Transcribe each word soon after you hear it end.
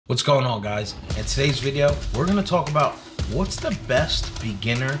What's going on, guys? In today's video, we're going to talk about what's the best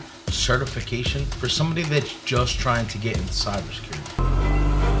beginner certification for somebody that's just trying to get into cybersecurity.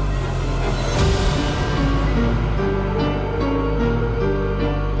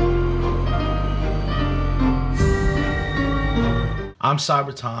 I'm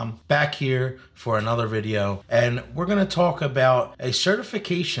CyberTom, back here for another video, and we're gonna talk about a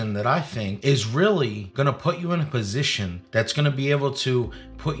certification that I think is really gonna put you in a position that's gonna be able to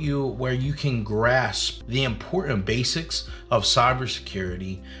put you where you can grasp the important basics of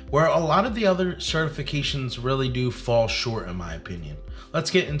cybersecurity, where a lot of the other certifications really do fall short, in my opinion. Let's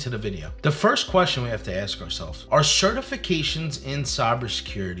get into the video. The first question we have to ask ourselves, are certifications in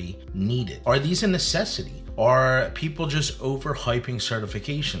cybersecurity needed? Are these a necessity? Are people just overhyping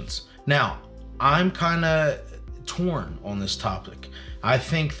certifications? Now, I'm kind of torn on this topic. I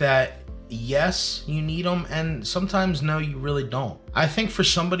think that yes, you need them, and sometimes no, you really don't. I think for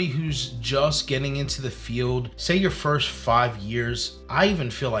somebody who's just getting into the field, say your first 5 years, I even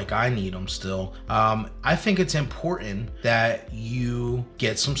feel like I need them still. I think it's important that you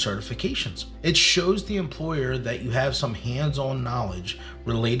get some certifications. It shows the employer that you have some hands-on knowledge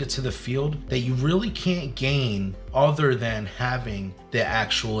related to the field that you really can't gain other than having the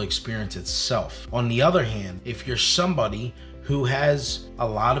actual experience itself. On the other hand, if you're somebody who has a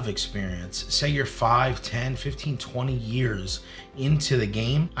lot of experience, say you're 5, 10, 15, 20 years into the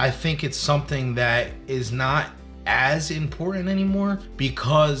game, I think it's something that is not as important anymore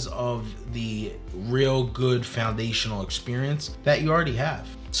because of the real good foundational experience that you already have.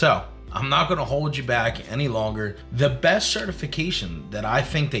 So I'm not going to hold you back any longer. The best certification that I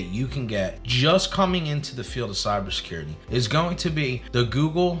think that you can get just coming into the field of cybersecurity is going to be the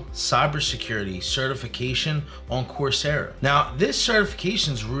Google Cybersecurity Certification on Coursera. Now, this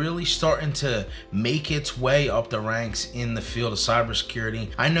certification is really starting to make its way up the ranks in the field of cybersecurity.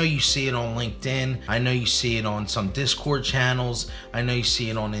 I know you see it on LinkedIn. I know you see it on some Discord channels. I know you see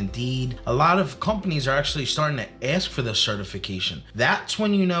it on Indeed. A lot of companies are actually starting to ask for this certification. That's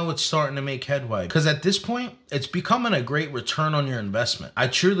when you know it's starting to make headway, because at this point it's becoming a great return on your investment. I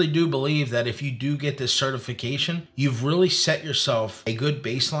truly do believe that if you do get this certification, you've really set yourself a good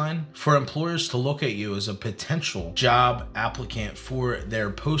baseline for employers to look at you as a potential job applicant for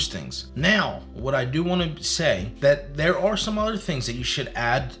their postings. Now, what I do want to say that there are some other things that you should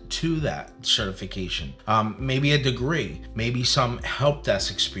add to that certification. Maybe a degree, maybe some help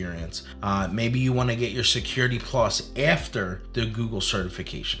desk experience. Maybe you want to get your Security Plus after the Google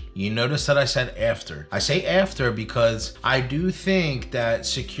certification. You notice that I said after. I say after because I do think that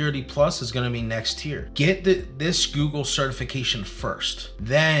Security Plus is going to be next tier. Get this Google certification first,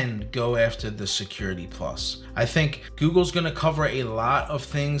 then go after the Security Plus. I think Google's going to cover a lot of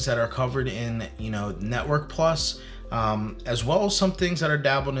things that are covered in, Network Plus, as well as some things that are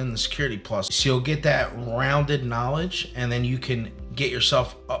dabbled in the Security Plus. So you'll get that rounded knowledge, and then you can get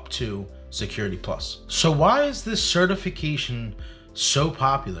yourself up to Security Plus. So why is this certification so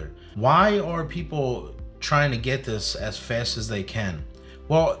popular? Why are people trying to get this as fast as they can?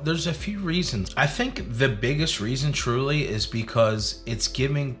 Well, there's a few reasons. I think the biggest reason truly is because it's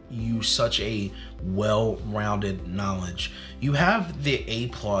giving you such a well-rounded knowledge. You have the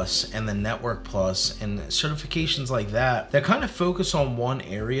A+ and the Network Plus and certifications like that kind of focus on one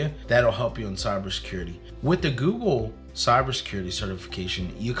area that'll help you in cybersecurity. With the Google cybersecurity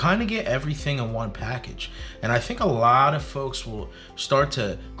certification, you kind of get everything in one package, and I think a lot of folks will start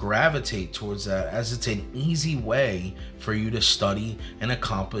to gravitate towards that, as it's an easy way for you to study and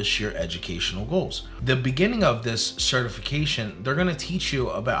accomplish your educational goals. The beginning of this certification, they're going to teach you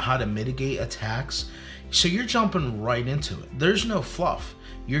about how to mitigate attacks, so you're jumping right into it. There's no fluff.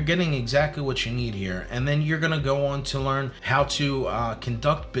 You're getting exactly what you need here, and then you're going to go on to learn how to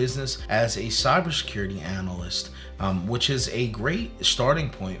conduct business as a cybersecurity analyst, which is a great starting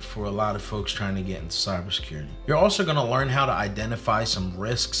point for a lot of folks trying to get into cybersecurity. You're also going to learn how to identify some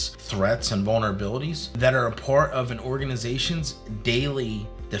risks, threats, and vulnerabilities that are a part of an organization's daily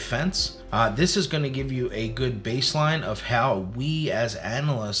defense. This is going to give you a good baseline of how we as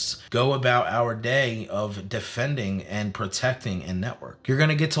analysts go about our day of defending and protecting a network. You're going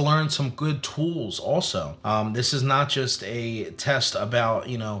to get to learn some good tools also. This is not just a test about,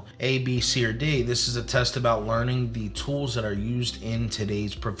 A, B, C, or D. This is a test about learning the tools that are used in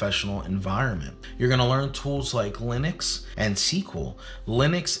today's professional environment. You're going to learn tools like Linux and SQL.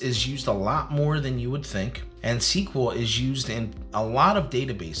 Linux is used a lot more than you would think, and SQL is used in a lot of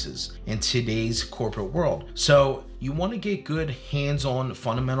databases in today's corporate world. So you want to get good hands-on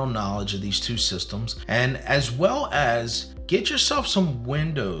fundamental knowledge of these two systems, and as well as Get yourself some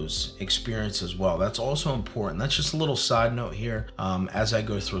Windows experience as well. That's also important. That's just a little side note here as I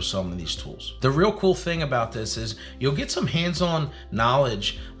go through some of these tools. The real cool thing about this is you'll get some hands-on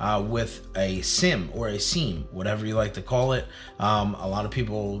knowledge with a SIM or a SIEM, whatever you like to call it. A lot of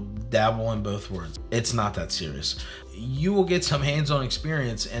people dabble in both words. It's not that serious. You will get some hands-on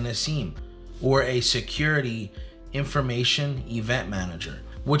experience in a SIEM or a security information event manager,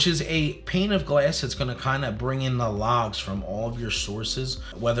 which is a pane of glass that's going to kind of bring in the logs from all of your sources,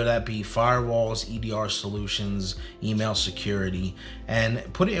 whether that be firewalls, EDR solutions, email security, and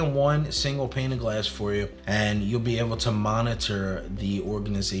put it in one single pane of glass for you, and you'll be able to monitor the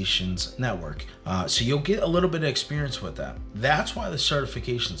organization's network. So you'll get a little bit of experience with that. That's why the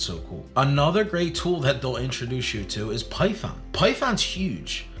certification is so cool. Another great tool that they'll introduce you to is Python. Python's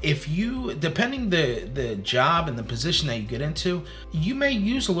huge. If you, depending the job and the position that you get into, you may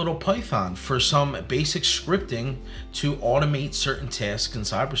use a little Python for some basic scripting to automate certain tasks in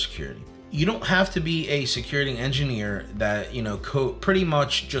cybersecurity. You don't have to be a security engineer that, you know, pretty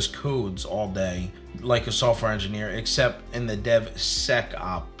much just codes all day like a software engineer, except in the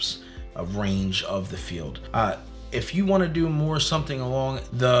DevSecOps range of the field. If you want to do more something along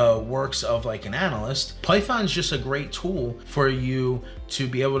the works of like an analyst, Python is just a great tool for you to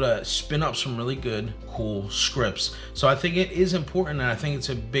be able to spin up some really good, cool scripts. So I think it is important, and I think it's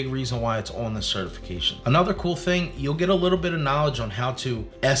a big reason why it's on this certification. Another cool thing, you'll get a little bit of knowledge on how to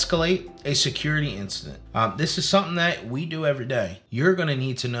escalate a security incident. This is something that we do every day. You're gonna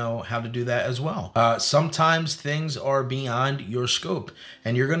need to know how to do that as well. Sometimes things are beyond your scope,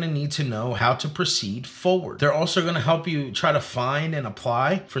 and you're gonna need to know how to proceed forward. They're also gonna help you try to find and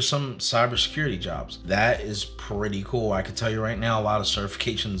apply for some cybersecurity jobs. That is pretty cool. I can tell you right now, a lot of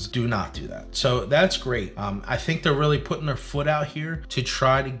certifications do not do that. So that's great. I think they're really putting their foot out here to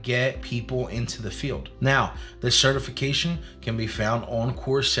try to get people into the field. Now, this certification can be found on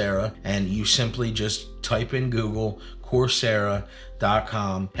Coursera, and you simply just type in Google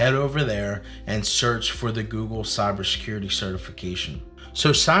Coursera.com, head over there and search for the Google Cybersecurity Certification.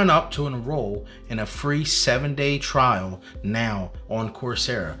 So sign up to enroll in a free 7-day trial now on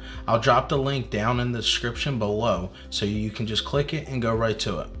Coursera. I'll drop the link down in the description below so you can just click it and go right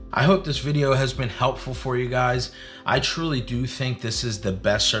to it. I hope this video has been helpful for you guys. I truly do think this is the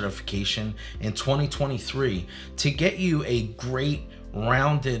best certification in 2023 to get you a great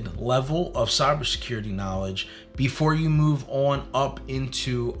rounded level of cybersecurity knowledge before you move on up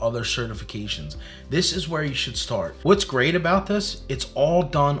into other certifications. This is where you should start. What's great about this, it's all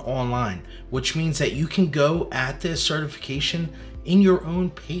done online, which means that you can go at this certification in your own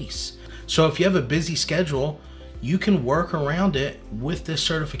pace. So if you have a busy schedule, you can work around it with this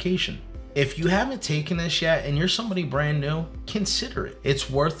certification. If you haven't taken this yet and you're somebody brand new, consider it. It's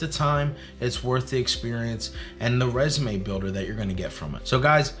worth the time, it's worth the experience, and the resume builder that you're gonna get from it. So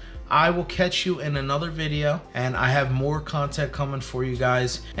guys, I will catch you in another video, and I have more content coming for you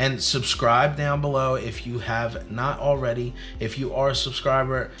guys. And subscribe down below if you have not already. If you are a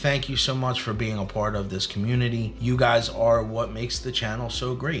subscriber, thank you so much for being a part of this community. You guys are what makes the channel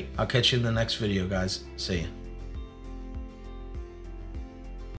so great. I'll catch you in the next video, guys. See ya.